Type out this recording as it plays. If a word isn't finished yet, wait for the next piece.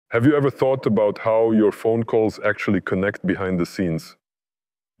Have you ever thought about how your phone calls actually connect behind the scenes?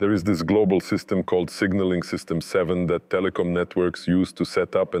 There is this global system called Signaling System 7 that telecom networks use to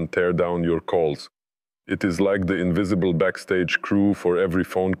set up and tear down your calls. It is like the invisible backstage crew for every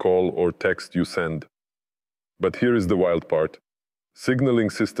phone call or text you send. But here is the wild part. Signaling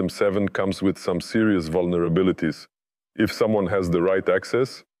System 7 comes with some serious vulnerabilities. If someone has the right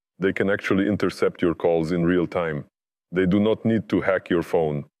access, they can actually intercept your calls in real time. They do not need to hack your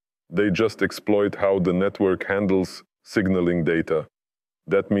phone. They just exploit how the network handles signaling data.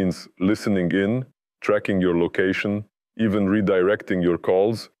 That means listening in, tracking your location, even redirecting your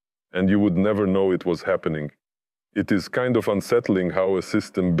calls, and you would never know it was happening. It is kind of unsettling how a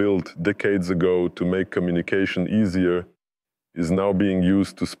system built decades ago to make communication easier is now being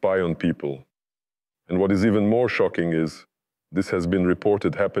used to spy on people. And what is even more shocking is, this has been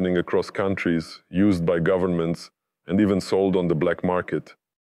reported happening across countries, used by governments, and even sold on the black market.